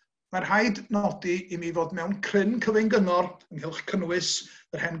bynnag, mae'n rhaid nodi I mi fod mewn cryn cyfeingynor ynghylch cynnwys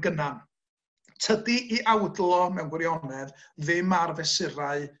yr hen gynnan. Tydi I awdlo mewn gwirionedd ddim ar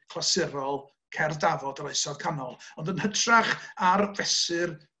fesurau clasurol cerdd dafod yr oesoedd canol, ond yn hytrach ar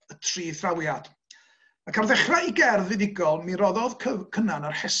fesur y tri thrawiad. Ac ar ddechrau I gerdd fudigol, mi roddodd cynnan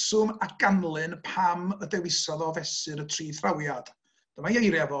yr heswm a ganlyn pam y dewisodd o fesur y tri thrawiad. Dyma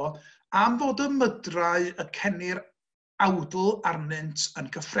eiriau fo, am fod y mydrau y cenir awdl arnynt yn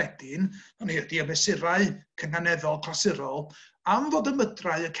gyffredin, hynny ydy y mesurau cynganeddol clasurol, am fod y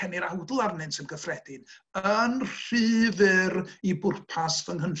mydrau y cenir awdl arnynt yn gyffredin, yn rhy fyr I bwrpas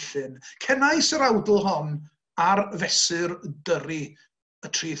fy nghynllun, cennais yr awdl hon ar fesur dyru y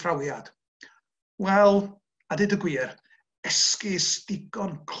tri thrawiad. Wel, a dweud y gwir, esgus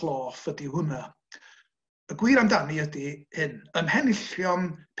digon cloff ydy hwnna. Y gwir amdani ydy hyn,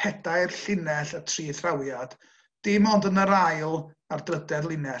 ymhenillion pedair llinell y tri thrawiad, dim ond yn yr ail a'r drydedd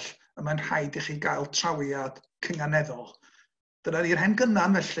linell, y mae'n rhaid I chi gael trawiad cynganeddol. Dyna ni'r hen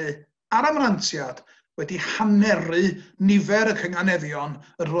gynnan felly, ar amrantiad, wedi hanneru nifer y cynganeddion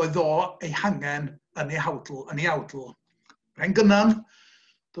yr roedd o ei hangen yn ei awdl. Hen gynnan,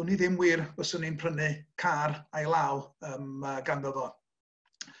 dwi'n ni ddim wir fyswn ni'n prynu car a'i law ganddo fo.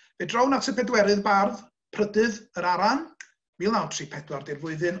 Fe drawn at y bedwerydd bardd, Prydydd yr Aran, 1934 di'r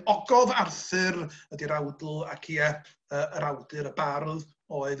flwyddyn, Ogof Arthur ydy'r awdl ac ie yr awdur, y bardd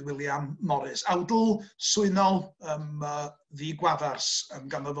oedd William Morris. Awdl swynol ddi-gwaddars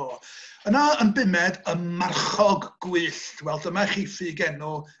ganddo fo. Yna yn bumed y marchog gwyllt. Wel, dyma chi ffug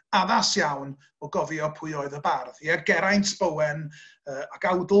enw addas iawn o gofio pwy oedd y bardd. Ie, Geraint Bowen ac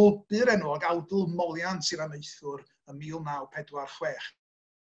awdl byr enwog, awdl moliant i'r amaethwr yn 1946.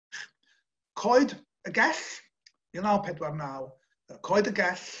 Coed y gell, 1949, coed y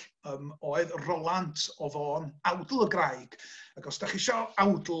gell oedd Roland o Fôn, awdl y graig. Ac os da chi isio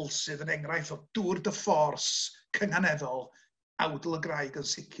awdl sydd yn enghraifft o dŵr dy ffors cynganeddol, awdl y graig yn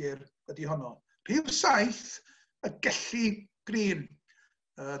sicr ydy honno. Rhyw saith y gellu grin.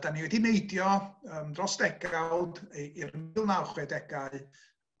 Da ni wedi neidio dros degawd i'r 1960au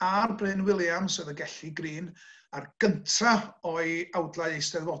ar Bryn Williams oedd y gellu grin, a'r gyntaf o'i awdlau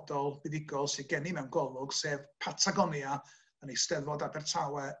eisteddfodol buddigol sydd gen I mewn golwg, sef Patagonia yn Eisteddfod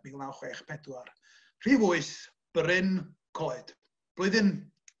Abertawe 1964. Rhif 8, Bryn Coed. Blwyddyn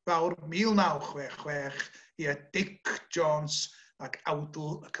fawr 1966 I Dick Jones ac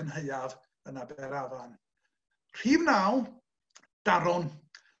awdl y cynheuaf yn Aberafan. Rhif 9, Daron.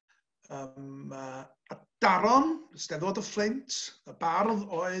 Daron, Eisteddfod y Fflint, y bardd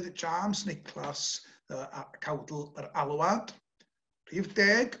oedd James Nicholas ac awdl yr Alwad. Rhif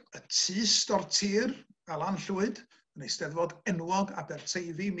 10, y Tist o'r Tir, Alan Llwyd, yn Eisteddfod enwog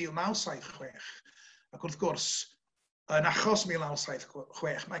Aberteifi 1976. Ac wrth gwrs, yn achos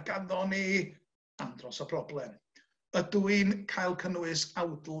 1976, mae ganddo ni andros o broblem. Ydw i'n cael cynnwys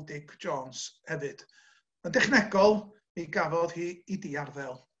awdl Dick Jones hefyd. Yn dechnegol, mi gafodd hi I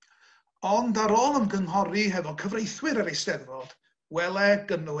diarddel. Ond ar ôl ymgynghori hefo cyfreithwyr yr Eisteddfod, wele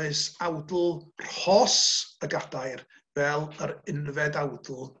gynnwys awdl rhos y gadair fel yr unfed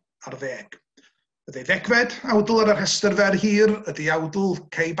awdl ar 10. Y 12fed awdl ar yr rhestr fer hir ydy awdl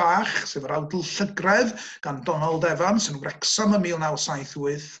Cei Bach, sef yr awdl llygredd gan Donald Evans yn Wrexham yn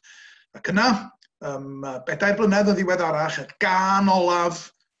 1978. Ac yna, 4 blynedd yn ddiweddarach, y gan olaf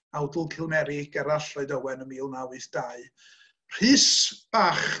awdl Cilmeri Gerall Lloyd Owen yn 1982. Rhys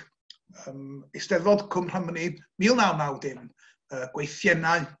Bach, Eisteddfod Cwm Rhymni 1990,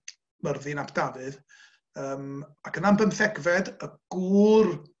 Gweithiennau Myrddin ap Dafydd, ac yna'n 15fed y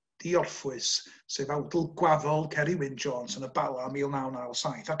gŵr diorffwys, sef awdl gwaddol Ceri Wyn Jones yn y Bala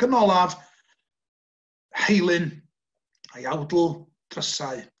 1997. Ac yn olaf, Heilyn a'i awdl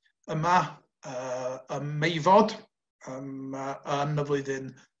drysau. Yma y meifod yn y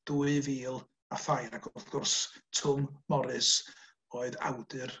flwyddyn 2002, ac wrth gwrs Twm Morris oedd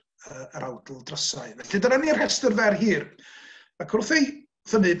awdur yr awdl drysau. Felly dyna ni'r rhestr fer hir. Ac wrth ei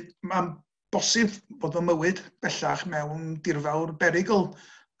thynnu, mae'n bosib bod fy mywyd bellach mewn dirfawr berigl.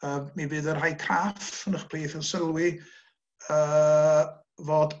 Mi fydd yr rhai caff yn eich plith yn sylwi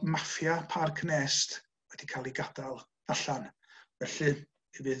fod maffia Parc Nest wedi cael ei gadael allan. Felly,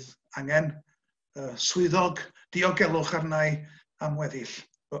 mi fydd angen swyddog diogelwch arnau am weddill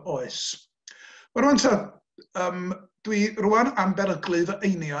fy oes. Wel, rwan ta, dwi rwan am beryglu fy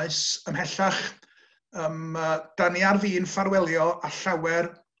einioes ymhellach. Da ni ar fin ffarwelio a llawer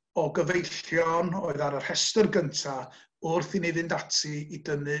o gyfeillion oedd ar y rhestr gyntaf wrth i ni fynd ati i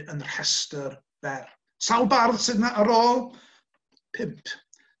dynnu yn rhestr fer. Sawl bardd sydd yna ar ôl? 5.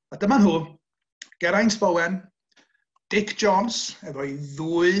 A dyma nhw, Geraint Bowen, Dick Jones, efo'i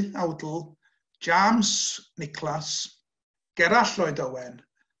 2 awdl, James Nicholas, Gerall Lloyd Owen,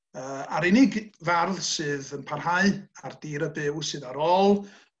 a'r unig fardd sydd yn parhau ar dir y byw sydd ar ôl,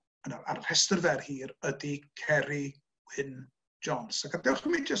 ar rhestr fer hir, ydy Ceri Wyn Jones. Ac adewch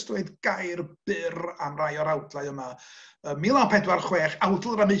i mi jyst dweud gair byr am rai o'r awdlau yma. 1946,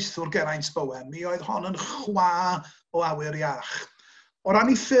 awdl ramaethwr Geraint Bowen, mi oedd hon yn chwa o awyr iach. O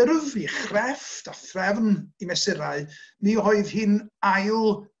ran ei ffurf, ei chrefft a threfn i mesurau, mi oedd hi'n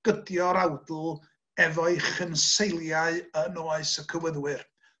ail gydio'r awdl efo'i chynseiliau yn oes y cywyddwyr.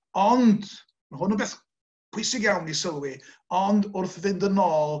 Ond, mae hwn yn beth pwysig iawn i sylwi, ond wrth fynd yn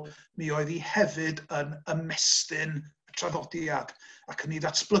ôl, mi oedd hi hefyd yn ymestyn y traddodiad ac yn ei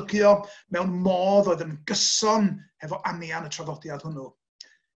ddatblygio mewn modd oedd yn gyson efo anian y traddodiad hwnnw.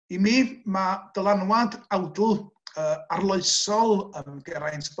 I mi, mae dylanwad awdl arloesol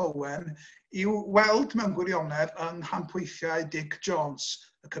Geraint Bowen i'w weld mewn gwirionedd yng nghampweithiau Dick Jones,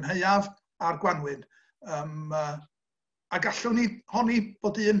 y cynheuaf a'r Gwanwyn. A gallwn ni honni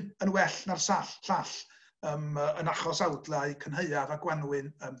bod un yn well na'r llall yn achos awdlau cynheuaf a Gwanwyn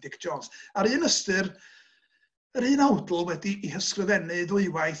Dick Jones. Ar un ystyr, yr un awdl wedi ei hysgrifennu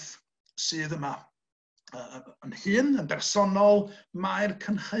ddwywaith sydd yma. Yn hyn, yn bersonol, mae'r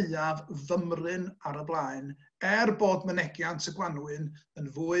cynheuaf fymryn ar y blaen, bod mynegiant y Gwanwyn yn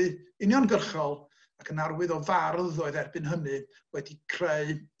fwy uniongyrchol ac yn arwydd o fardd oedd erbyn hynny wedi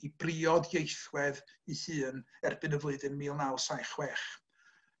creu ei briod ieithwedd ei hun erbyn y flwyddyn 1976.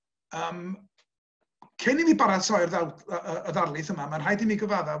 Cyn i mi baratoi'r ddarlith yma, mae'n rhaid i mi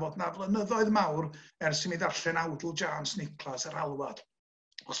gyfadda fod na flynyddoedd mawr ers i mi ddarllen awdl James Nicholas yr alwad.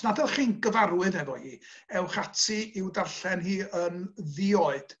 Os nad ydych chi'n gyfarwydd efo hi, ewch ati i'w darllen hi yn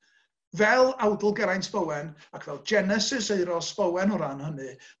ddioed. Fel awdl Geraint Bowen ac fel Genesis Eiros Bowen o ran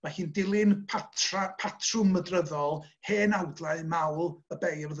hynny, mae hi'n dilyn patrwm mydryddol hen awdlau mawl y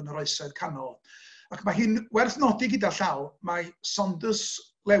beirdd yn yr oesoedd canol. Ac mae hi'n werth nodi gyda llaw, mae Saunders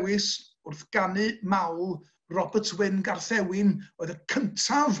Lewis wrth ganu mawl Robert Wyn Garthewin oedd y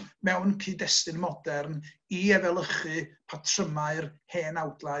cyntaf mewn cyd-destun modern i efelychu patrymau'r hen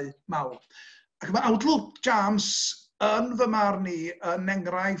awdlau mawl. Ac mae awdl James yn fy marn i yn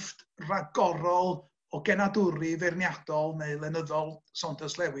enghraifft ragorol o genadwri feirniadol neu lenyddol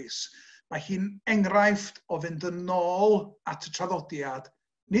Saunders Lewis. Mae hi'n enghraifft o fynd yn ôl at y traddodiad,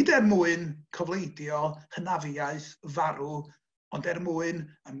 nid mwyn cyfleidio hynafiaeth farw, ond mwyn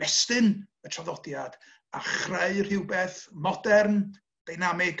ymestyn y traddodiad a chreu rhywbeth modern,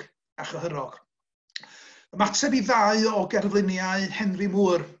 dynamig a chyhyrog. Ymateb i 2 o gerfluniau Henry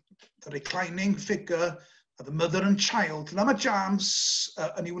Moore, The Reclining Figure a The Mother and Child. Dyna mae James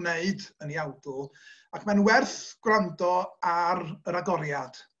yn ei wneud yn ei awdl, ac mae'n werth gwrando ar yr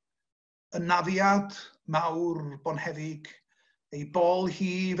agoriad. Y nafiad mawr bonheddig, ei bol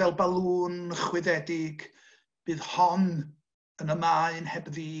hi fel balŵn chwyddedig, bydd hon yn y maen heb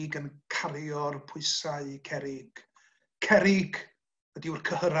ddig yn cario'r pwysau cerig. Cerig ydy'r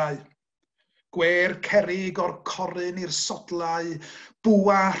cyhyrau. Gwer cerig o'r coryn i'r sodlau,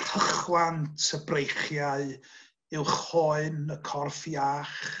 bwa rhychwant y breichiau, i'w choen y corff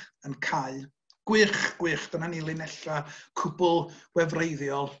iach yn cael. Gwych, gwych, dyna ni linella cwbl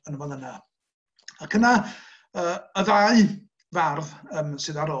wefreiddiol yn fan yna. Ac yna y 2 fardd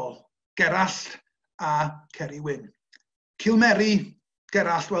sydd ar ôl, Gerall a Ceri Wyn. Cilmeri,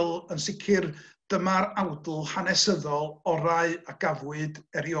 Gerall, wel, yn sicr, dyma'r awdl hanesyddol orau a gafwyd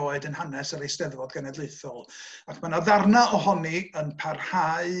erioed yn hanes yr Eisteddfod Genedlaethol. Ac mae yna ddarna ohoni yn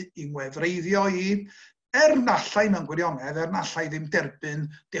parhau i ngwefreiddio i, nallai mewn gwirionedd, nallai ddim derbyn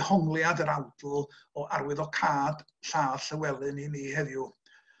dehongliad yr awdl o arwyddocad lladd Llywelyn i ni heddiw.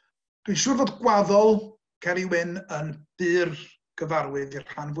 Dwi'n siŵr fod gwaddol Ceri Wyn yn byr gyfarwydd i'r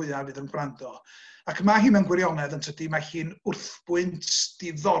rhan fwyaf fydd yn gwrando. Ac mae hi mewn gwirionedd yn tydi, mae hi'n wrthbwynt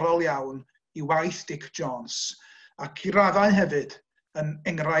diddorol iawn i waith Dick Jones, ac i raddau hefyd yn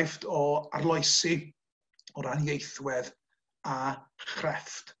enghraifft o arloesi o ran ieithwedd a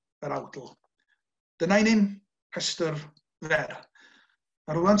chrefft yr awdl. Dyna ni'n rhestr fer.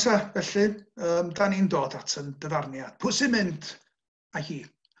 A rwan ta, felly, da ni'n dod at yn dyfarniad. Pwy sy'n mynd â hi?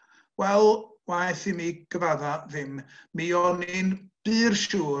 Wel, waeth i mi gyfadda ddim. Mi o'n i'n byr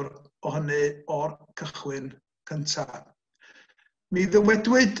siŵr o hynny o'r cychwyn cyntaf. Mi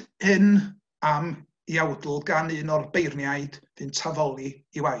ddywedwyd hyn am ei awdl gan un o'r beirniaid fy'n tafolu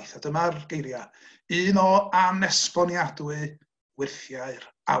ei waith. A dyma'r geiriau. Un o anesboniadwy wirthiau'r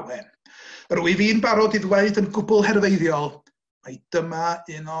awen. Yr wyf fi'n barod i ddweud yn gwbl herfeiddiol, mae dyma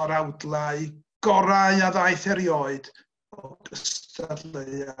un o'r awdlau gorau a ddaeth erioed o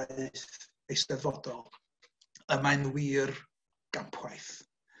gystadleuaeth eisteddfodol. Y mae'n wir gampwaith.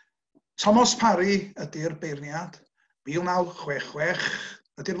 Thomas Parry ydy'r beirniad, 1966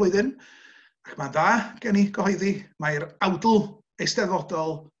 ydy'r flwyddyn, ac mae'n dda gen i gyhoeddi, mae'r awdl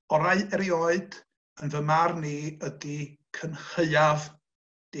eisteddfodol orau erioed yn fy marn i ydy cynheuaf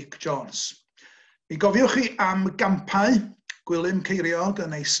Dick Jones. Mi gofiwch chi am gampau gwilym ceiriog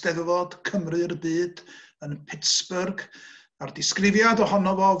yn Eisteddfod Cymru'r Byd yn Pittsburgh, a'r disgrifiad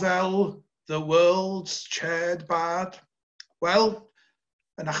ohono fo fel The World's Shared Bard. Wel,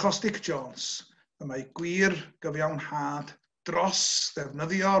 yn achos Dick Jones, y mae gwir gyfiawnhad dros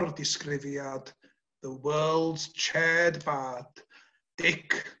ddefnyddio'r disgrifiad The World's Shared Bard,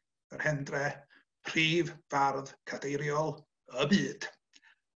 Dick, yr hendre, prif fardd cadeiriol y byd.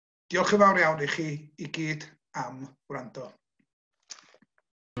 Diolch yn fawr iawn i chi i gyd am wrando.